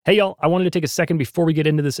Hey y'all, I wanted to take a second before we get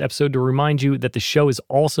into this episode to remind you that the show is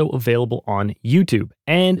also available on YouTube.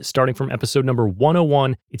 And starting from episode number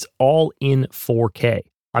 101, it's all in 4K.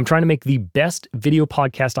 I'm trying to make the best video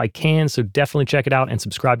podcast I can, so definitely check it out and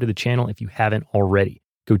subscribe to the channel if you haven't already.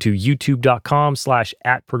 Go to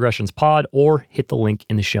youtube.com/@progressionspod or hit the link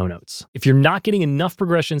in the show notes. If you're not getting enough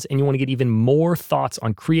progressions and you want to get even more thoughts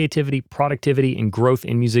on creativity, productivity, and growth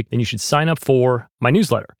in music, then you should sign up for my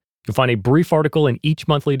newsletter. You'll find a brief article in each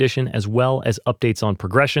monthly edition, as well as updates on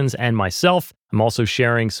progressions and myself. I'm also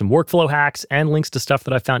sharing some workflow hacks and links to stuff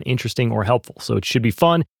that I found interesting or helpful, so it should be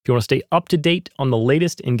fun. If you want to stay up to date on the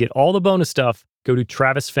latest and get all the bonus stuff, go to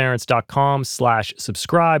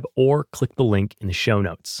travisference.com/subscribe or click the link in the show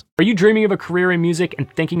notes. Are you dreaming of a career in music and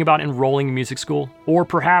thinking about enrolling in music school? Or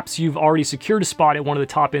perhaps you've already secured a spot at one of the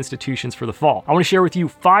top institutions for the fall. I want to share with you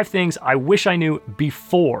 5 things I wish I knew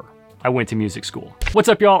before I went to music school. What's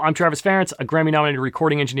up, y'all? I'm Travis Ference, a Grammy-nominated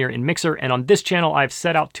recording engineer and mixer, and on this channel, I've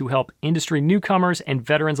set out to help industry newcomers and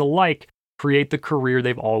veterans alike create the career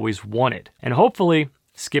they've always wanted, and hopefully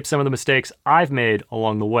skip some of the mistakes I've made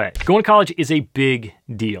along the way. Going to college is a big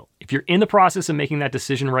deal. If you're in the process of making that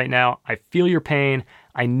decision right now, I feel your pain.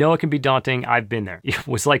 I know it can be daunting. I've been there. It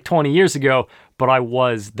was like 20 years ago, but I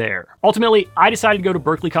was there. Ultimately, I decided to go to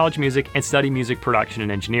Berklee College of Music and study music production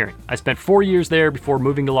and engineering. I spent 4 years there before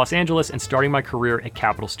moving to Los Angeles and starting my career at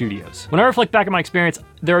Capitol Studios. When I reflect back on my experience,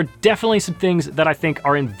 there are definitely some things that I think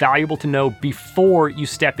are invaluable to know before you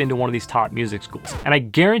step into one of these top music schools. And I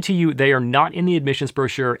guarantee you they are not in the admissions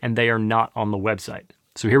brochure and they are not on the website.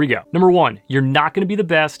 So here we go. Number 1, you're not going to be the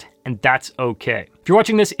best, and that's okay. If you're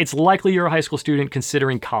watching this, it's likely you're a high school student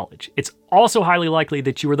considering college. It's also highly likely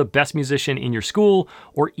that you are the best musician in your school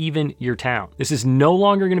or even your town. This is no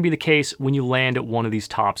longer going to be the case when you land at one of these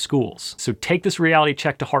top schools. So take this reality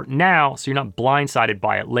check to heart now so you're not blindsided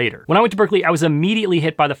by it later. When I went to Berklee, I was immediately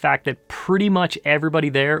hit by the fact that pretty much everybody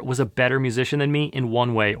there was a better musician than me in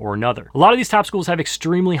one way or another. A lot of these top schools have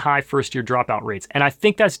extremely high first-year dropout rates, and I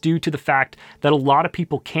think that's due to the fact that a lot of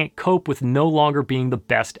people can't cope with no longer being the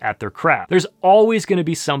best at their craft. There's always going to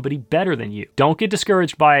be somebody better than you. Don't get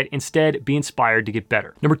discouraged by it. Instead, be inspired to get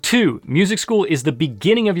better. Number 2, music school is the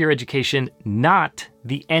beginning of your education, not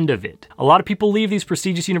the end of it. A lot of people leave these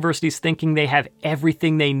prestigious universities thinking they have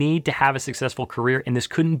everything they need to have a successful career, and this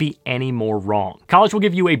couldn't be any more wrong. College will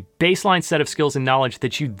give you a baseline set of skills and knowledge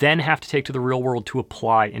that you then have to take to the real world to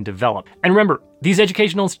apply and develop. And remember, these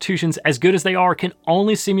educational institutions, as good as they are, can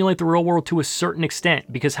only simulate the real world to a certain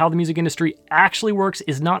extent, because how the music industry actually works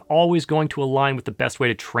is not always going to align with the best way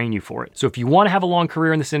to train you for it. So if you want to have a long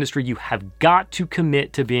career in this industry, you have got to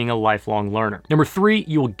commit to being a lifelong learner. Number 3,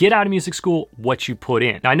 you will get out of music school what you put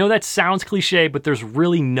in. Now, I know that sounds cliche, but there's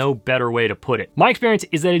really no better way to put it. My experience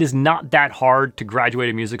is that it is not that hard to graduate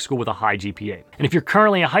a music school with a high GPA. And if you're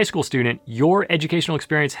currently a high school student, your educational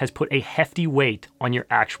experience has put a hefty weight on your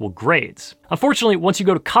actual grades. Unfortunately, once you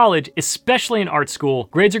go to college, especially in art school,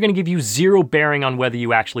 grades are going to give you zero bearing on whether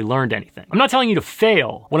you actually learned anything. I'm not telling you to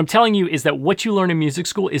fail. What I'm telling you is that what you learn in music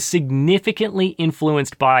school is significantly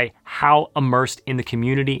influenced by how immersed in the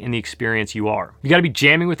community and the experience you are. You got to be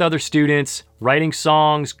jamming with other students, writing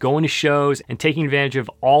songs, going to shows, and taking advantage of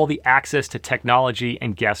all the access to technology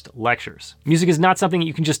and guest lectures. Music is not something that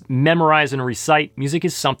you can just memorize and recite. Music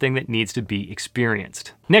is something that needs to be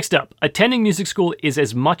experienced. Next up, attending music school is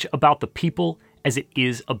as much about the people as it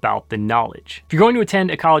is about the knowledge. If you're going to attend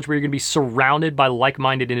a college where you're going to be surrounded by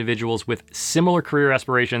like-minded individuals with similar career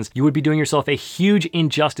aspirations, you would be doing yourself a huge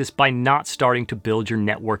injustice by not starting to build your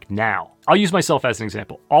network now. I'll use myself as an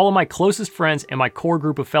example. All of my closest friends and my core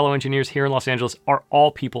group of fellow engineers here in Los Angeles are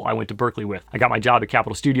all people I went to Berklee with. I got my job at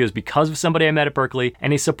Capitol Studios because of somebody I met at Berklee,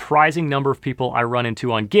 and a surprising number of people I run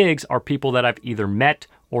into on gigs are people that I've either met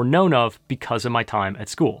or known of because of my time at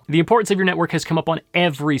school. The importance of your network has come up on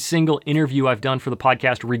every single interview I've done for the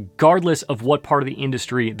podcast, regardless of what part of the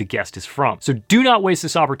industry the guest is from. So do not waste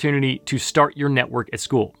this opportunity to start your network at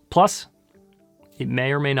school. Plus, it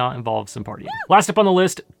may or may not involve some partying. Last up on the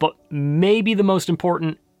list, but maybe the most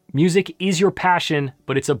important, music is your passion,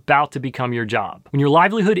 but it's about to become your job. When your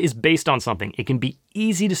livelihood is based on something, it can be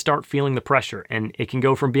easy to start feeling the pressure, and it can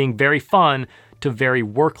go from being very fun to very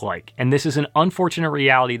work-like. And this is an unfortunate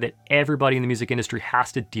reality that everybody in the music industry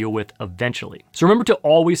has to deal with eventually. So remember to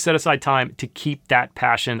always set aside time to keep that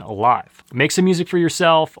passion alive. Make some music for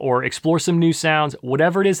yourself or explore some new sounds.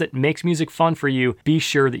 Whatever it is that makes music fun for you, be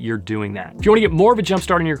sure that you're doing that. If you want to get more of a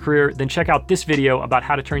jumpstart in your career, then check out this video about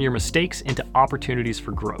how to turn your mistakes into opportunities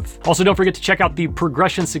for growth. Also, don't forget to check out the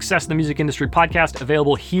Progression Success in the Music Industry podcast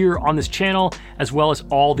available here on this channel, as well as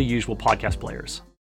all the usual podcast players.